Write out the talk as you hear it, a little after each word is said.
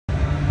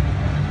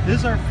This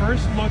is our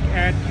first look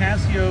at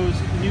Casio's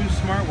new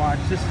smartwatch.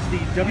 This is the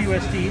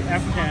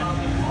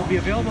WSD-F10. It'll be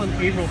available in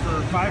April for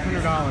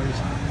 $500.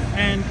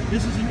 And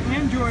this is an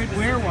Android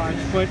Wear watch,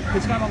 but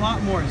it's got a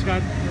lot more. It's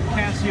got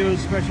Casio's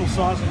special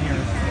sauce in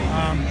here.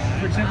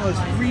 For example, it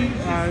has three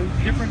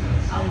different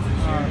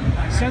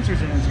sensors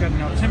in it. It's got an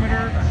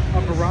altimeter,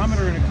 a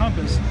barometer, and a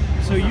compass.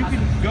 So you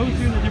can go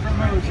through the different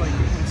modes, like,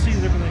 and see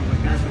the different things.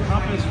 Like there's the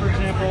compass, for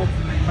example.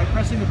 By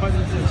pressing the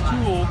button that says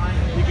tool,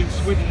 you can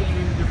switch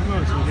between the different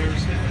modes. So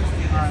there's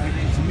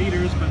it's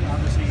meters, but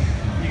obviously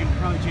you can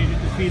probably change it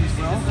to feet as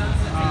well.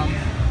 And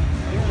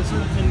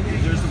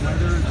there's the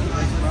weather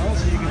as well,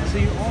 so you can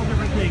see all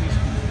different things.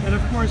 And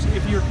of course,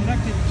 if you're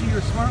connected to your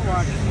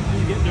smartwatch,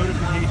 you get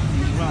notifications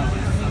as well.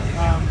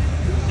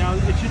 Now,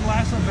 it should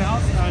last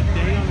about a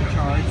day on the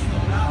charge,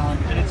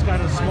 and it's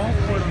got a small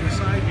port on the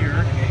side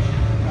here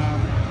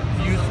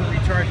used for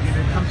recharging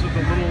it. It comes with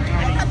a little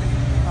tiny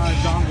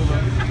dongle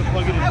to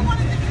plug it in.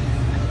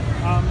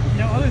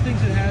 Now, other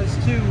things it has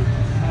too,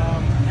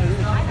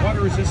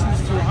 water resistance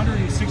to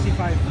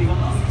 165 feet,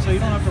 so you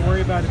don't have to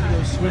worry about if you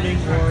go swimming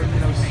or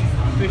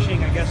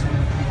fishing, I guess, in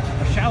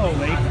a shallow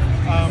lake.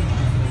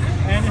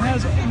 And it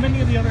has many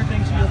of the other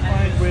things that you'll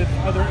find with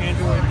other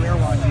Android Wear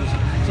watches,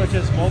 such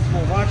as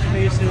multiple watch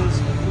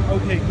faces.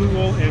 OK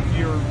Google if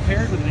you're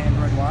paired with an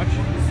Android watch,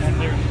 and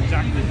they're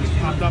exactly just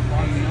popped up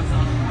on me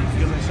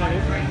because I said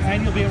it. And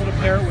you'll be able to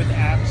pair it with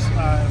apps,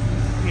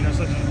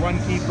 such as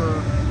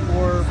Runkeeper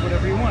or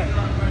whatever you want.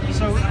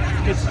 So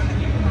it's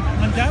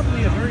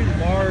undoubtedly a very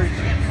large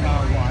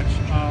watch.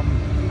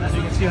 As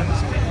you can see on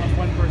this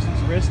one person's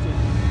wrist, it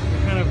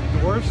kind of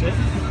dwarfs it.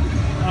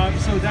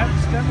 So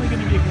that's definitely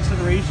going to be a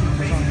consideration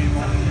for some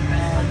people.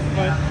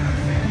 But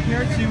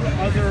compared to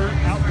other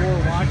outdoor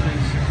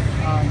watches,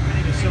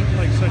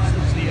 such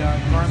as the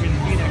Garmin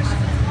Phoenix,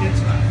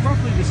 it's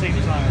roughly the same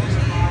size.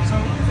 So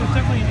it's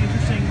definitely an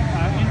interesting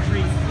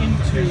entry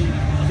into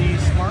the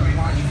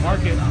smartwatch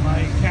market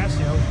by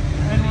Casio,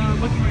 and we're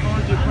looking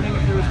forward to putting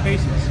it through its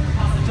paces.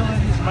 Until then,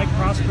 this is Mike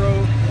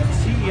Prospero at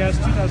CES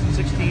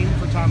 2016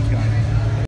 for Tom's Guide.